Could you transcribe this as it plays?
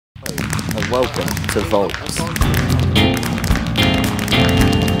Welcome to Voltz.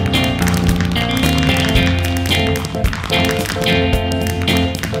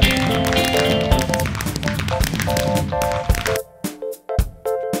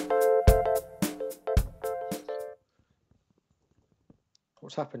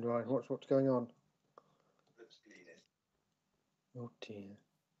 What's happened, Ryan? What's going on? Oh dear.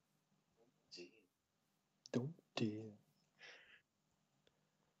 Oh dear.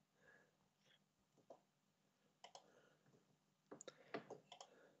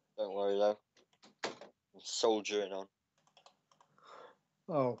 Don't worry though. I'm soldiering on.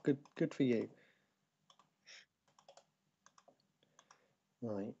 Oh, good for you.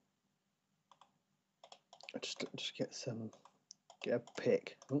 Right. I just get a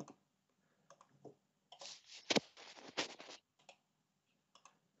pick. Oh.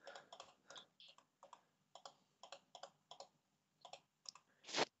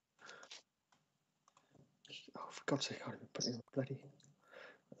 Oh, for God's sake, I can't even put it in bloody.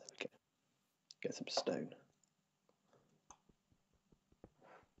 There we go. Get some stone.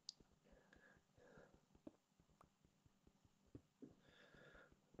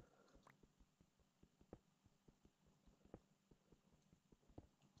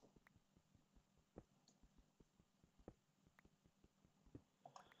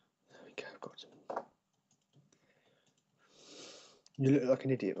 There we go. Got some. You look like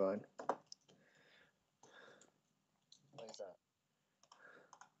an idiot, Ryan. What is that?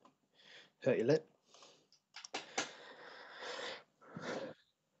 Hurt your lip.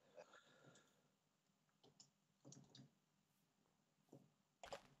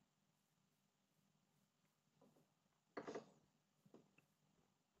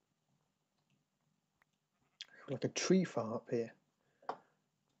 Like a tree farm up here.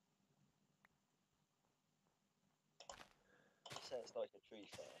 You say it's like a tree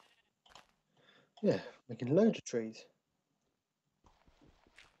farm. Yeah, making loads of trees.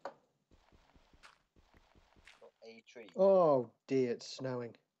 Not a tree. Oh dear, it's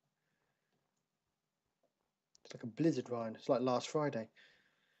snowing. It's like a blizzard, Ryan. It's like last Friday.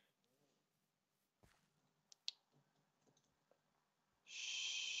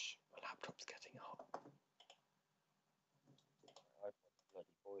 Shh, my laptop's getting hot. I've got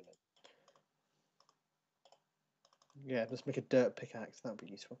bloody boiling. Yeah, let's make a dirt pickaxe. That'd be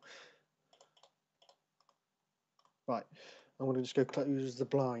useful. Right, I'm going to just go close the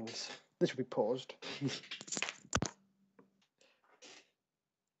blinds. This will be paused.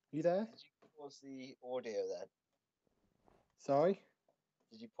 You there? Did you pause the audio then? Sorry?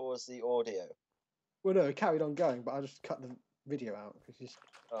 Did you pause the audio? Well, no, it carried on going, but I just cut the video out.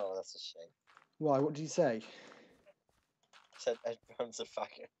 Oh, that's a shame. Why? What did you say? Said Ed Brown's a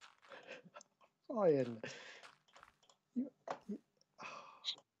faggot. Ryan.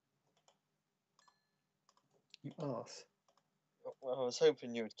 You arse. Well, I was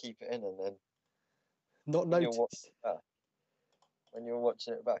hoping you would keep it in and then Not when noticed. when you're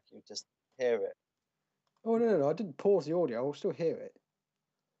watching it back, you just hear it. Oh, no, I didn't pause the audio. I'll still hear it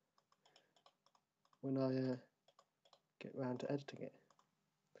when I get round to editing it.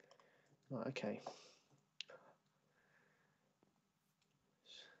 Right, okay.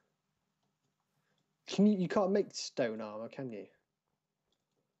 You can't make stone armor, can you?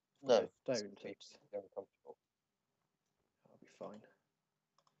 No, Stone. it's uncomfortable. That'll be fine.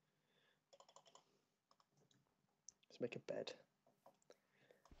 Let's make a bed.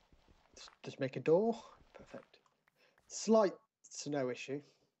 Just make a door. Perfect. Slight snow issue.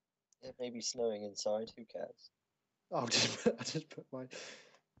 It may be snowing inside. Who cares? Oh, I just put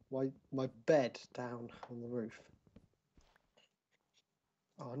my bed down on the roof.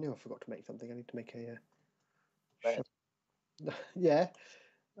 Oh, I knew I forgot to make something. I need to make a Bed. yeah,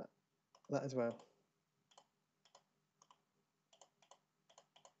 that as well.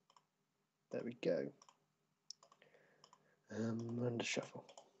 There we go. And a shuffle.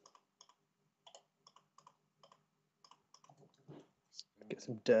 Get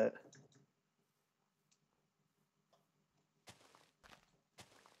some dirt.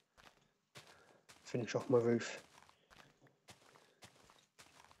 Finish off my roof.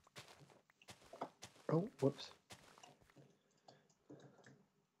 Oh, whoops.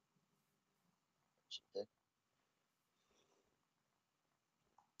 Should do.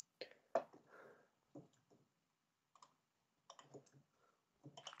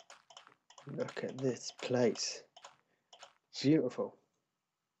 Look at this place. Beautiful.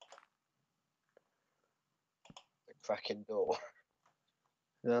 A cracking door.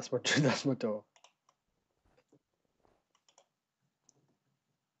 That's my door.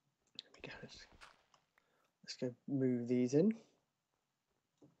 There we go. Let's go move these in.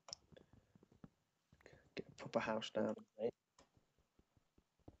 proper house down. Okay,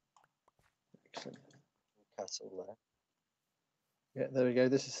 Excellent. castle there. Yeah, there we go.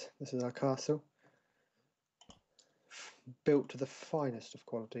 This is our castle. Built to the finest of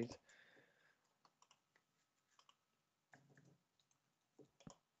qualities.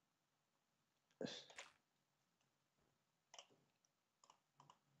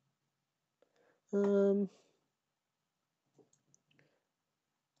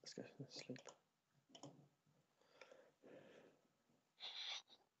 Let's go to sleep.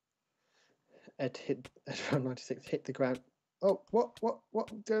 Ed 96 hit the ground. Oh, what?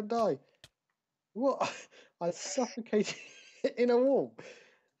 I'm gonna die. What? I suffocated in a wall.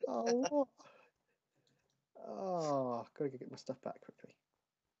 Oh, what? Oh, gotta go get my stuff back quickly.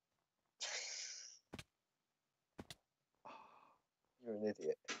 You're an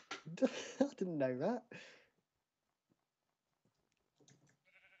idiot. I didn't know that.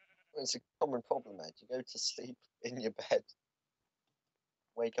 It's a common problem, Ed. You go to sleep in your bed,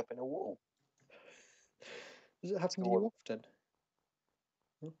 wake up in a wall. Does it happen to all- you often?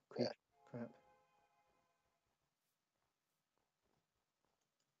 Oh, creep. Yeah. Crap.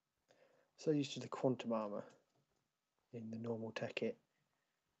 So used to the quantum armor in the normal tech kit.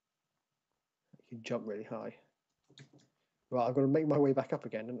 You can jump really high. Right, I've got to make my way back up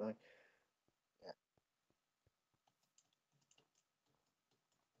again, don't I?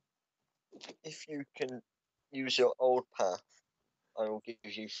 If you can use your old path, I will give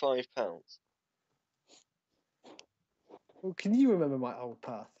you £5. Well, can you remember my old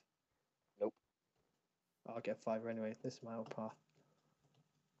path? Nope. I'll get five anyway. This is my old path.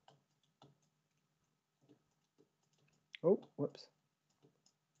 Oh, whoops.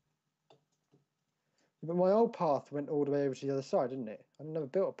 But my old path went all the way over to the other side, didn't it? I never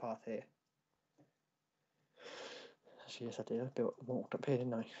built a path here. Actually, yes, I did. I walked up here,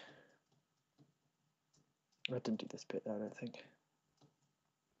 didn't I? I didn't do this bit, though, I don't think.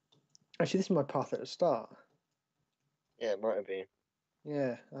 Actually, this is my path at the start. Yeah, it might have been.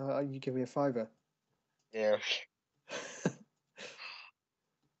 Yeah, you give me a fiver. Yeah.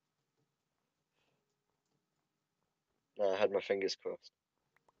 No, I had my fingers crossed.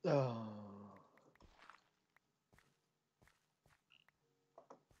 Oh.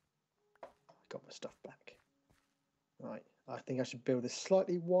 I got my stuff back. Right, I think I should build this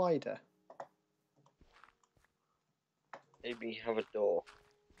slightly wider. Maybe have a door.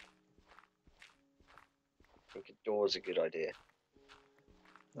 I think a door's a good idea.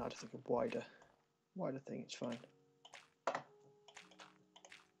 No, I just think a wider thing, it's fine.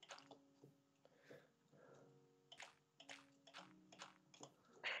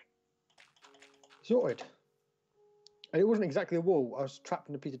 Sorted. And it wasn't exactly a wall, I was trapped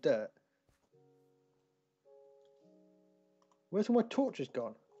in a piece of dirt. Where's all my torches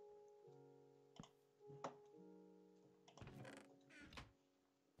gone?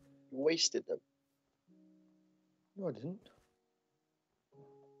 You wasted them. No, I didn't.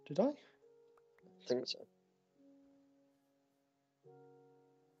 Did I? I think so.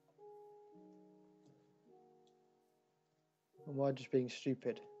 Or am I just being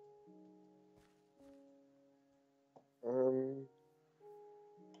stupid?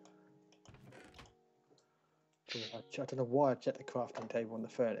 I don't know why I checked the crafting table on the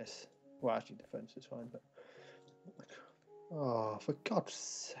furnace. Well, actually, the furnace is fine, but... Oh, for God's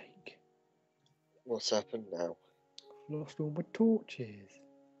sake. What's happened now? I've lost all my torches.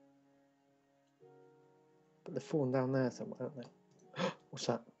 But they're falling down there somewhere, aren't they? What's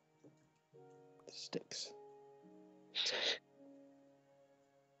that? Sticks.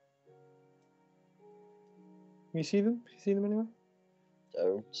 Can you see them? Can you see them anywhere?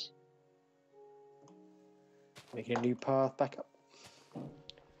 Don't. Making a new path back up.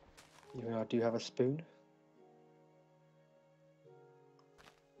 Even though I do have a spoon.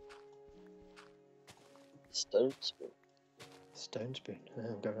 Stone spoon. Stone spoon.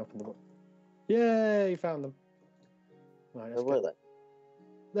 I'm going up in the water. Yay! Found them. Right, let's Where were go. they?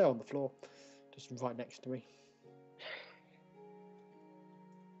 They're on the floor, just right next to me.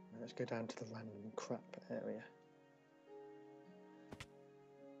 Let's go down to the random crap area.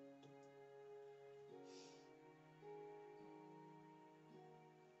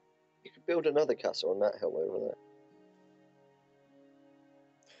 You could build another castle on that hill over there.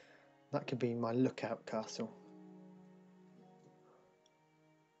 That could be my lookout castle.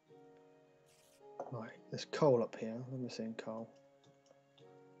 Right, there's coal up here. I'm missing coal.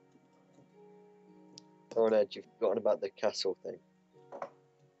 Oh, Ed, you've forgotten about the castle thing.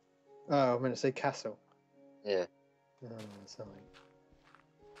 Oh, I'm going to say castle. Yeah, Oh, sorry.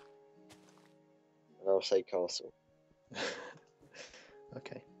 and I'll say castle.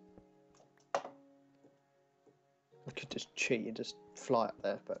 Okay. I could just cheat and just fly up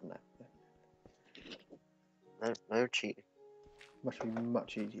there, but no. No cheating. Must be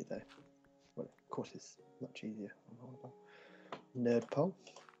much easier though. Well, of course it's much easier. Nerd pole.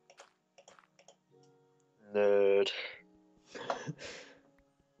 Nerd.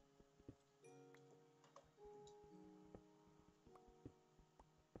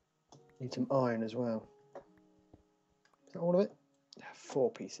 Need some iron as well. Is that all of it? Yeah,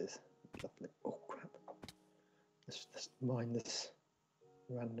 4 pieces. Lovely. Oh crap. Let's mine this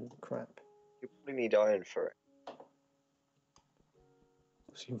random crap. You probably need iron for it.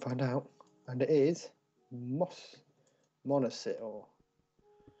 So you can find out. And it is monocyte or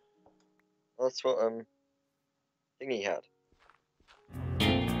That's what thingy had.